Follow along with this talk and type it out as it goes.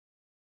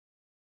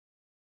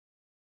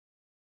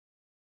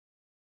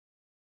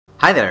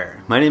Hi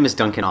there, my name is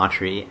Duncan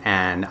Autry,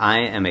 and I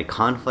am a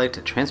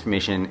conflict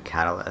transformation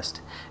catalyst,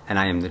 and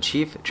I am the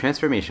Chief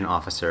Transformation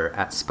Officer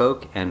at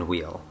Spoke and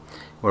Wheel,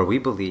 where we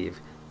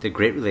believe that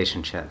great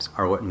relationships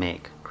are what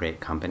make great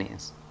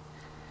companies.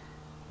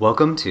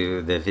 Welcome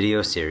to the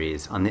video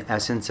series on the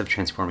essence of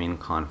transforming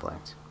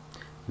conflict.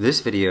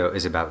 This video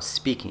is about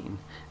speaking,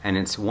 and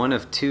it's one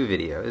of two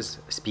videos,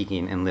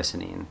 speaking and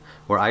listening,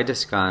 where I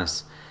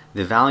discuss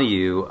the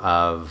value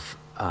of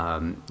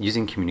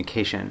using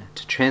communication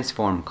to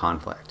transform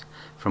conflict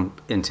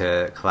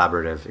into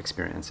collaborative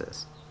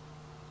experiences.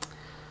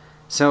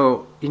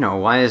 So,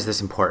 why is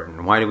this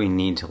important? Why do we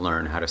need to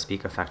learn how to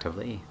speak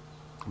effectively?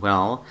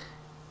 Well,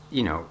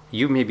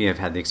 you maybe have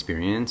had the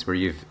experience where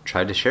you've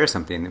tried to share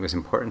something that was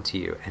important to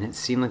you, and it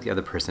seemed like the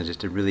other person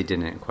just really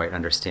didn't quite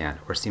understand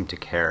or seem to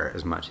care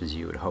as much as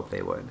you would hope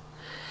they would.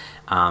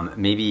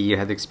 Maybe you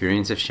had the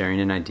experience of sharing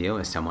an idea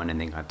with someone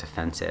and they got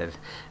defensive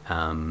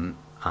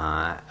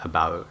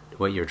about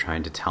what you're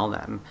trying to tell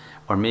them,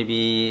 or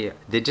maybe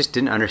they just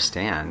didn't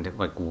understand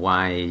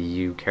why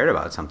you cared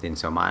about something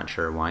so much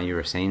or why you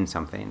were saying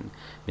something.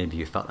 Maybe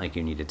you felt like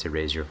you needed to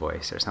raise your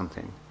voice or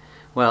something.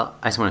 Well,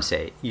 I just want to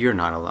say, you're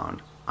not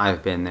alone.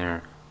 I've been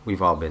there.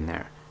 We've all been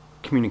there.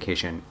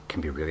 Communication can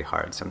be really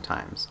hard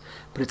sometimes,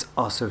 but it's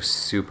also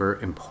super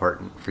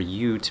important for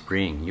you to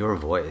bring your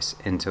voice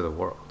into the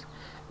world.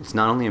 It's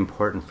not only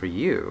important for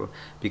you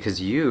because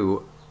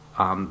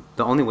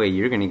the only way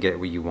you're going to get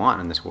what you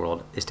want in this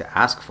world is to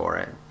ask for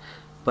it.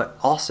 But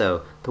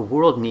also, the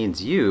world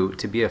needs you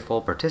to be a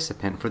full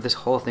participant for this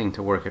whole thing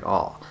to work at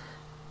all.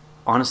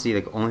 Honestly,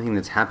 the only thing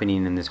that's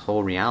happening in this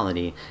whole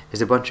reality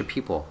is a bunch of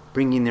people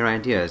bringing their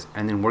ideas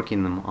and then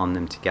working on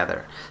them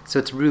together. So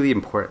it's really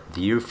important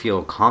that you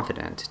feel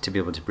confident to be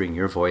able to bring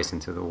your voice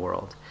into the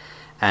world.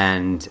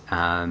 And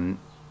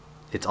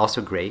it's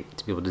also great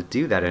to be able to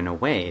do that in a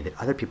way that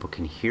other people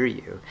can hear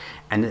you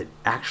and that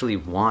actually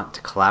want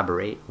to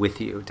collaborate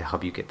with you to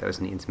help you get those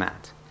needs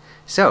met.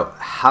 So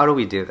how do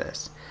we do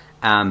this?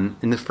 In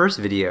the first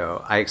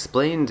video, I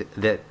explained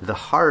that the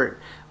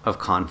heart of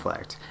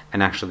conflict,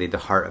 and actually the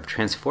heart of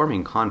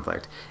transforming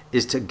conflict,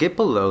 is to get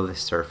below the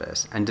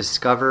surface and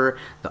discover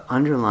the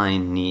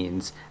underlying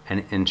needs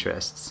and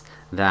interests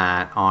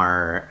that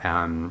are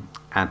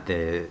at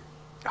the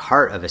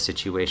heart of a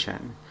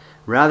situation,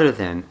 rather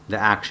than the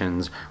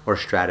actions or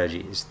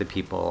strategies that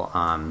people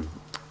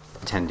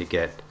tend to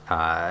get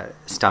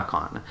stuck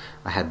on.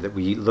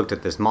 We looked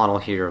at this model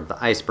here of the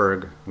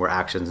iceberg, where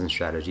actions and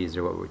strategies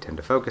are what we tend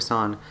to focus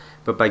on,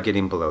 but by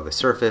getting below the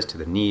surface to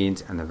the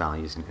needs and the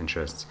values and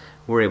interests,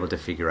 we're able to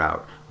figure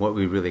out what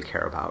we really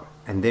care about,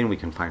 and then we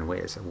can find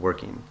ways of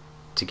working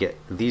to get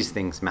these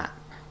things met,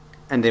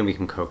 and then we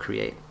can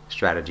co-create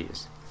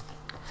strategies.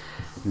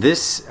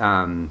 This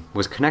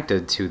was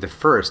connected to the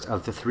first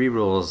of the 3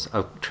 rules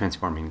of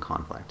transforming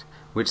conflict,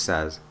 which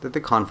says that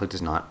the conflict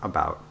is not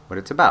about what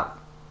it's about.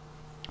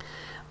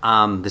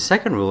 The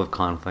second rule of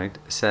conflict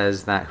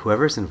says that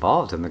whoever's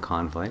involved in the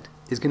conflict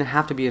is going to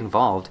have to be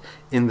involved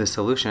in the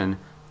solution,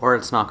 or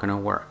it's not going to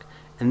work.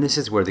 And this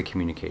is where the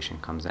communication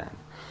comes in.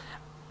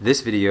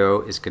 This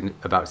video is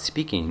about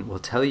speaking. Will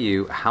tell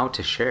you how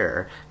to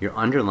share your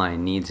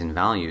underlying needs and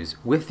values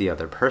with the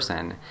other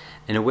person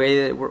in a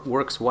way that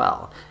works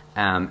well.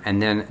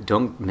 And then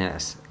don't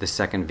miss the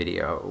second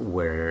video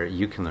where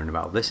you can learn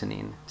about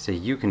listening, so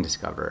you can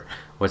discover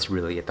what's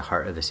really at the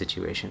heart of the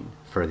situation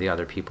for the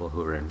other people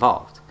who are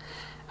involved.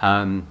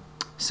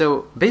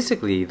 So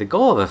basically, the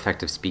goal of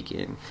effective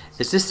speaking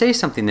is to say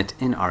something that's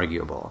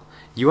inarguable.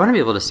 You want to be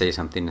able to say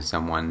something to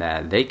someone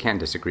that they can't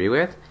disagree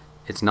with.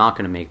 It's not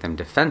going to make them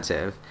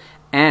defensive.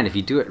 And if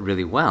you do it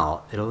really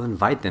well, it'll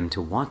invite them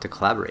to want to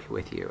collaborate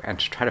with you and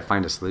to try to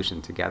find a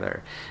solution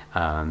together,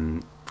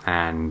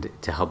 and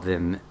to help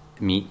them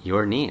meet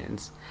your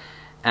needs.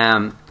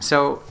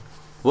 So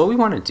what we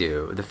want to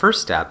do, the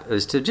first step,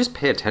 is to just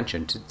pay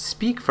attention, to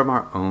speak from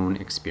our own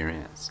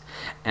experience.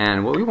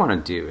 And what we want to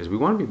do is we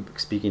want to be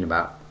speaking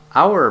about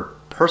our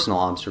personal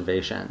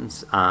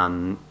observations,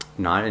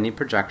 not any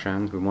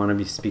projections. We want to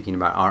be speaking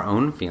about our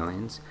own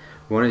feelings.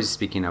 We want to be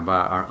speaking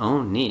about our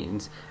own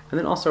needs, and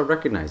then also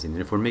recognizing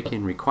that if we're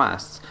making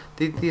requests,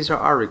 these are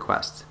our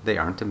requests. They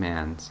aren't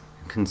demands.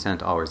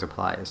 Consent always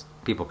applies.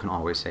 People can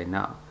always say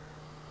no.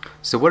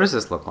 So what does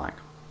this look like?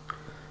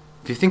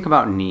 If you think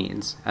about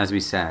needs, as we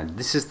said,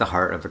 this is the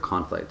heart of the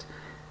conflict.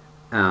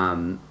 You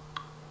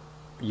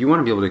want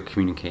to be able to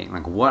communicate,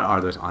 what are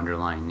those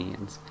underlying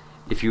needs?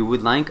 If you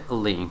would like a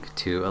link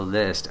to a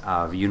list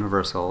of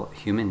universal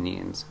human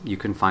needs, you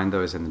can find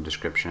those in the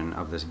description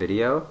of this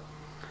video.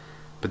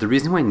 But the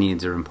reason why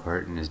needs are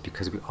important is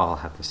because we all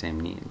have the same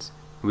needs.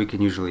 We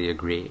can usually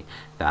agree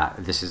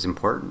that this is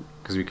important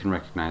because we can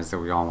recognize that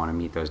we all want to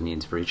meet those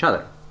needs for each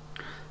other.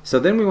 So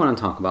then we want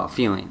to talk about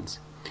feelings.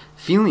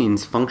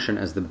 Feelings function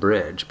as the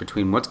bridge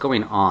between what's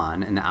going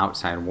on in the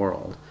outside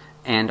world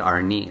and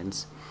our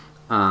needs.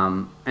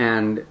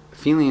 And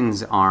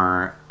feelings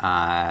are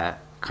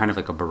kind of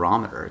like a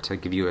barometer to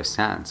give you a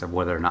sense of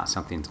whether or not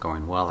something's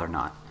going well or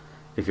not.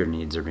 If your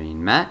needs are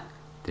being met,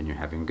 then you're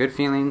having good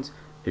feelings.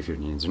 If your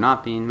needs are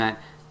not being met,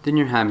 then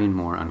you're having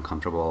more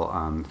uncomfortable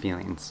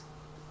feelings.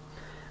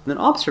 And then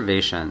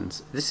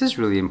observations. This is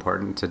really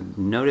important to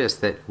notice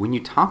that when you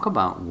talk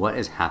about what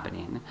is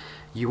happening,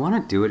 you want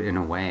to do it in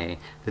a way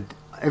that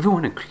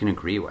everyone can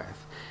agree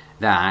with,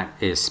 that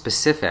is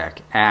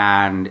specific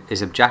and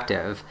is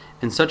objective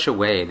in such a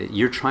way that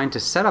you're trying to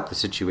set up the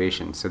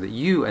situation so that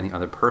you and the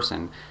other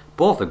person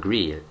both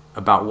agree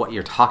about what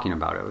you're talking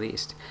about, at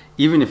least.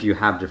 Even if you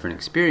have different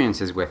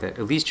experiences with it,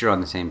 at least you're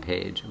on the same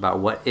page about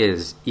what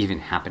is even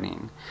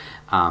happening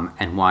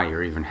and why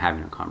you're even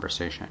having a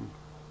conversation.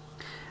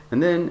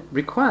 And then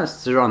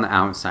requests are on the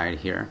outside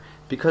here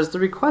because the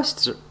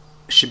requests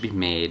should be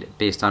made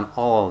based on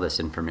all this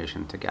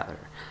information together.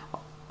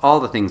 All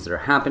the things that are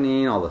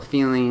happening, all the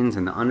feelings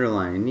and the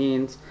underlying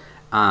needs,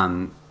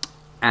 and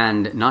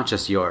not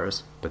just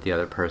yours, but the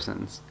other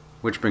person's.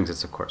 Which brings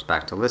us, of course,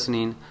 back to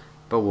listening,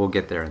 but we'll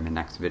get there in the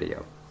next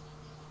video.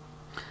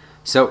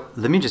 So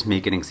let me just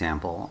make an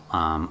example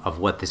of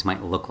what this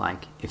might look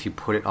like if you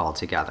put it all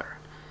together.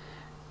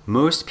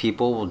 Most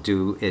people will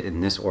do it in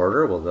this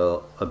order. Well,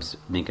 they'll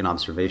make an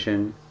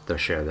observation, they'll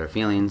share their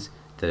feelings,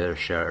 they'll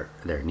share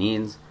their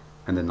needs,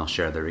 and then they'll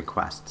share their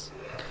requests.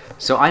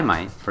 So I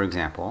might, for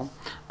example,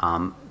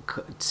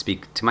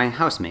 speak to my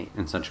housemate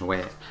in such a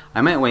way.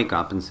 I might wake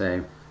up and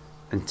say,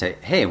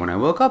 hey, when I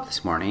woke up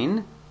this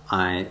morning,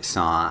 I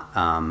saw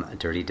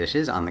dirty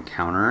dishes on the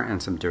counter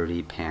and some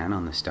dirty pan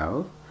on the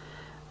stove.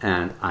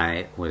 And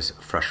I was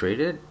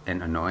frustrated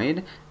and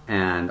annoyed,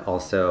 and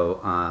also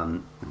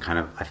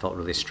I felt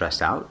really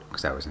stressed out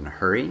because I was in a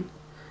hurry.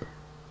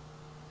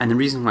 And the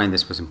reason why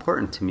this was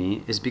important to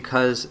me is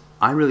because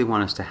I really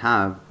want us to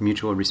have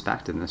mutual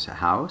respect in this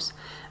house,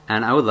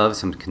 and I would love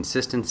some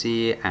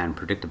consistency and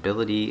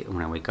predictability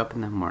when I wake up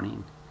in the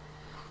morning.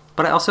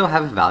 But I also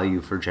have a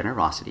value for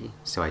generosity,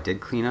 so I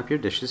did clean up your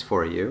dishes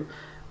for you,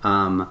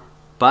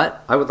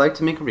 but I would like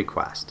to make a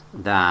request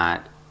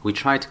that we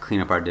try to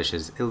clean up our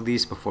dishes at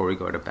least before we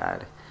go to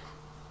bed.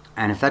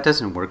 And if that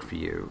doesn't work for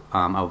you,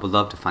 I would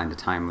love to find the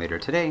time later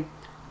today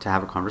to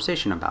have a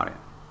conversation about it.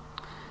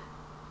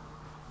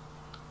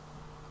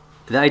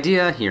 The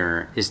idea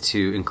here is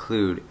to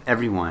include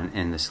everyone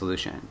in the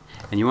solution.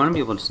 And you want to be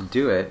able to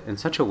do it in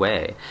such a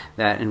way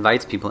that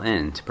invites people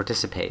in to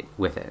participate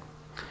with it.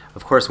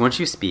 Of course, once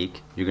you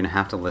speak, you're going to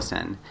have to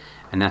listen.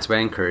 And that's why I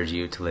encourage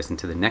you to listen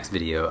to the next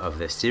video of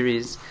this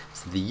series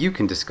so that you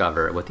can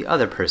discover what the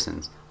other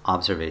person's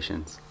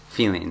observations,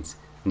 feelings,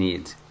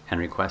 needs, and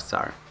requests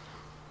are.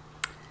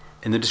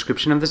 In the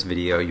description of this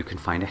video, you can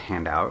find a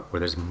handout where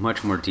there's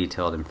much more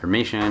detailed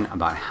information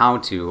about how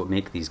to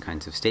make these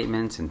kinds of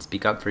statements and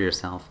speak up for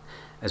yourself,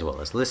 as well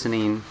as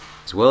listening,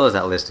 as well as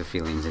that list of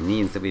feelings and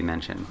needs that we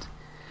mentioned.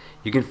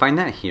 You can find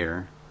that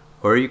here,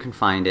 or you can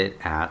find it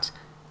at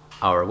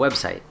our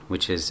website,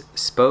 which is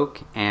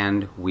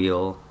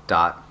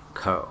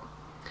spokeandwheel.co.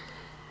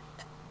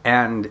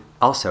 And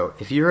also,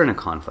 if you're in a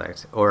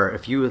conflict, or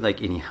if you would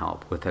like any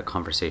help with a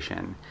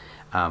conversation,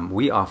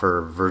 we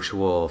offer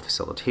virtual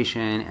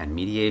facilitation and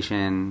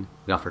mediation.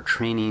 We offer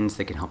trainings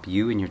that can help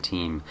you and your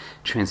team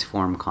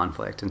transform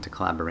conflict into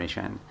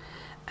collaboration.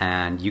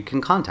 And you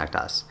can contact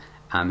us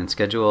and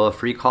schedule a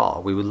free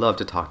call. We would love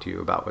to talk to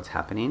you about what's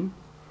happening.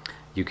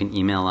 You can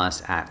email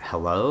us at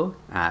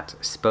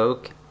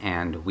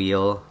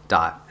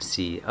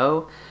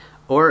hello@spokeandwheel.co,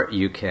 or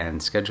you can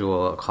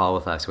schedule a call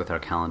with us with our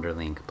calendar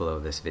link below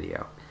this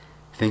video.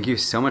 Thank you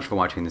so much for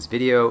watching this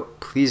video.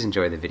 Please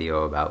enjoy the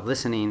video about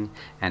listening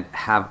and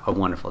have a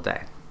wonderful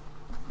day.